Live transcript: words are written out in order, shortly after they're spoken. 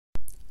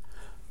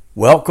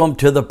Welcome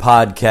to the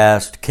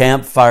podcast,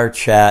 Campfire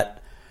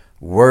Chat,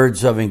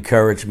 Words of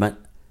Encouragement.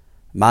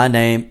 My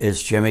name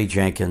is Jimmy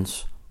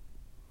Jenkins.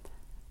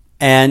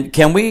 And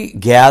can we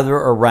gather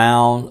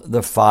around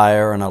the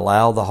fire and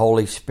allow the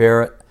Holy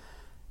Spirit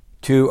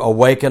to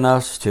awaken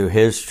us to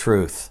His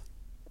truth?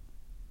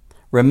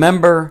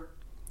 Remember,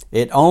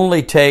 it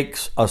only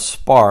takes a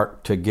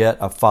spark to get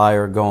a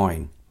fire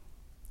going.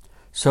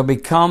 So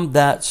become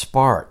that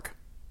spark.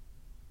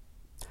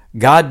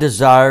 God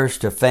desires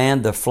to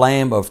fan the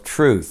flame of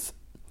truth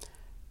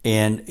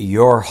in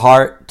your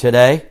heart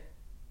today.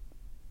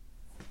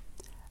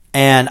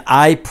 And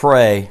I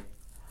pray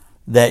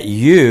that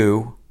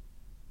you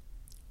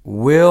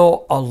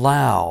will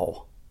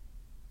allow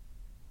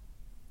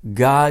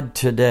God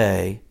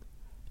today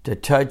to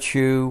touch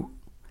you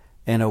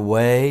in a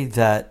way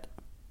that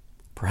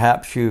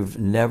perhaps you've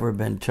never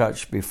been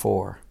touched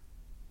before.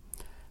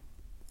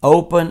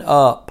 Open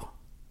up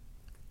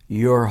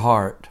your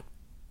heart.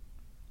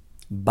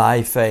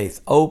 By faith,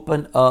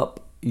 open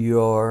up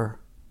your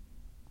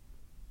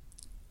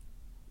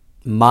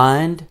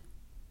mind,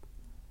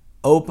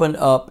 open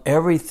up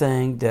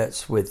everything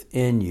that's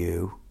within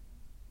you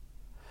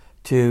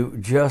to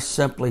just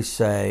simply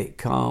say,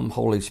 "Come,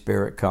 Holy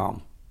Spirit,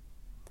 come."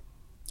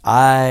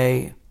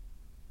 I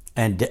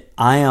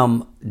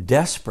am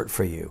desperate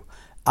for you.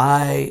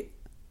 I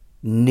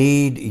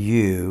need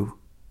you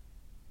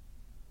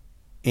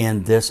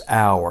in this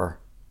hour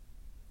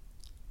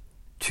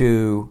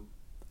to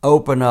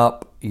open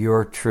up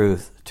your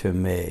truth to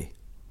me.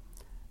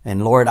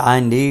 And Lord, I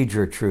need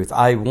your truth.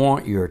 I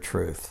want your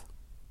truth.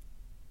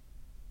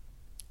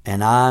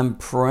 And I'm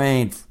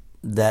praying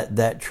that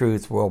that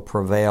truth will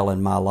prevail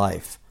in my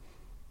life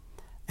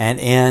and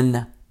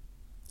in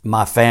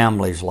my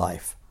family's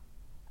life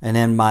and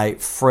in my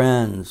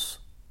friends'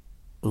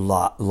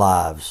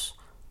 lives.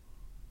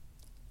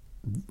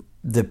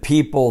 The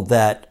people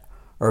that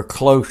are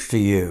close to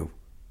you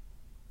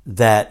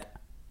that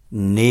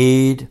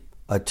need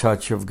a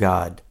touch of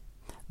God.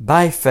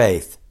 By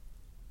faith,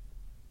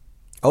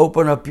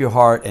 open up your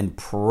heart and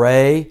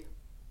pray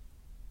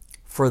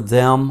for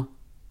them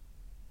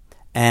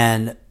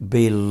and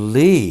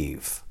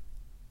believe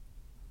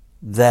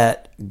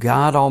that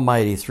God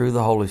Almighty, through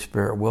the Holy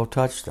Spirit, will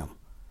touch them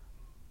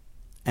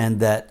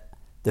and that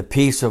the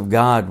peace of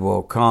God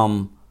will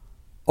come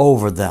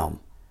over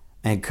them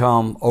and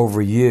come over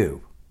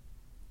you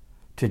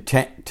to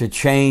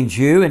change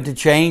you and to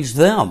change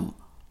them.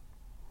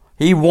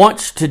 He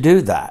wants to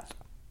do that.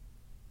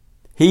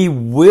 He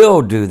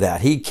will do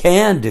that. He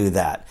can do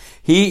that.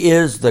 He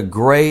is the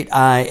great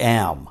I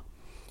am.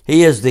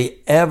 He is the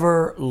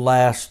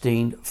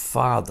everlasting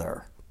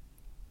Father.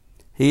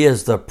 He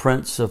is the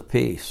Prince of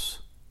Peace.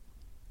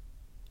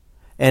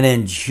 And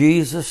in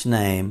Jesus'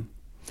 name,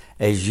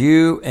 as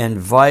you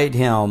invite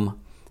Him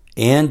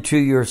into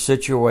your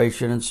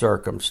situation and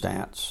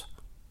circumstance,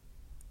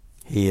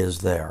 He is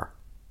there.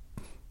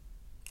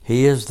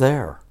 He is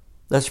there.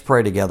 Let's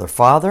pray together.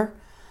 Father,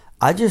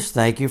 I just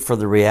thank you for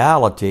the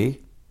reality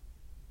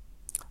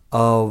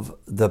of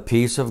the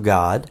peace of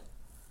God,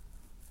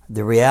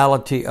 the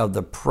reality of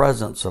the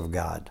presence of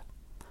God,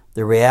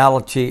 the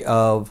reality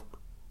of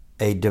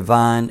a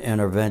divine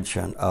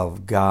intervention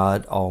of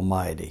God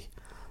Almighty.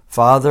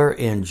 Father,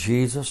 in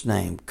Jesus'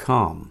 name,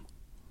 come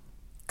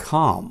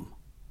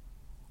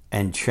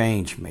and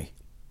change me.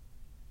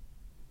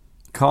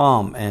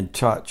 Come and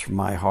touch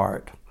my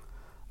heart.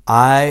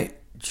 I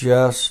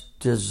just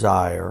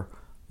desire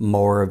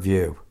more of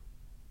you,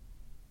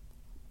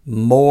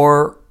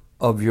 more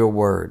of your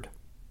word,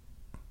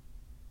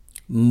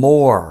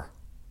 more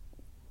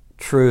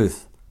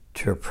truth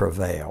to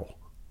prevail.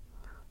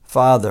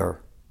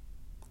 Father,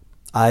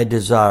 I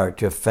desire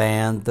to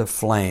fan the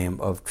flame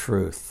of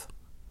truth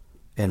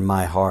in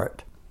my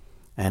heart,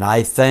 and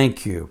I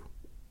thank you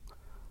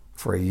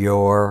for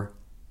your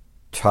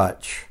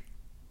touch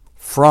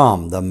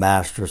from the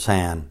Master's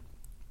hand.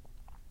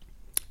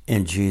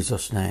 In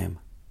Jesus' name.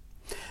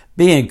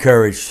 Be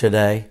encouraged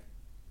today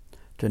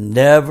to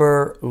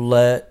never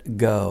let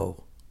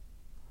go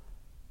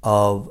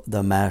of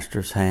the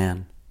Master's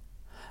hand.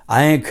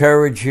 I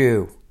encourage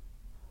you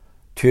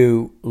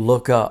to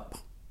look up.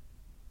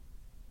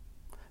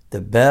 The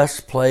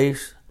best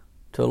place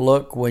to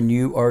look when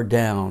you are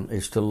down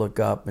is to look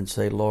up and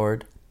say,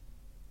 "Lord,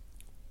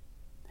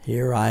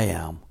 here I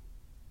am.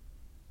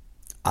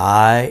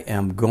 I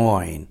am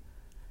going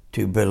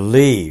to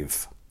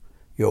believe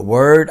your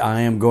word.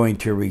 I am going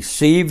to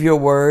receive your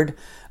word.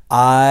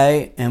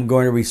 I am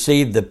going to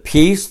receive the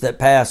peace that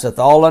passeth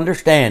all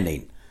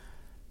understanding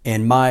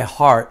in my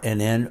heart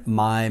and in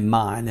my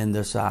mind in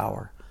this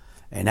hour.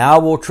 And I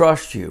will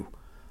trust you,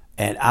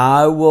 and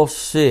I will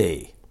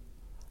see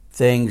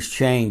things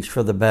change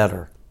for the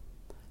better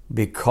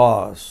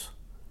because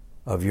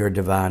of your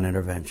divine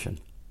intervention."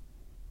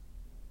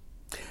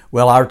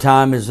 Well, our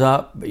time is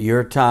up, but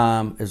your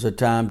time is a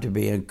time to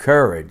be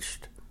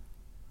encouraged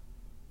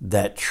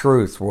that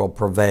truth will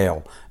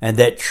prevail and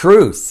that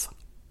truth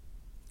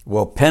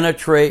will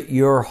penetrate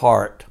your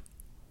heart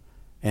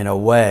in a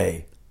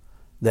way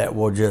that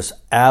will just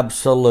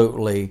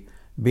absolutely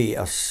be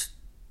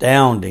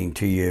astounding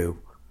to you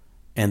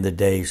in the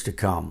days to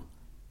come.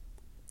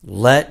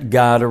 Let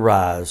God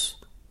arise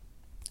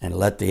and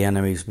let the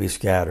enemies be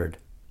scattered.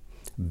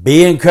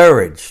 Be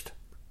encouraged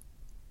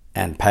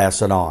and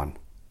pass it on.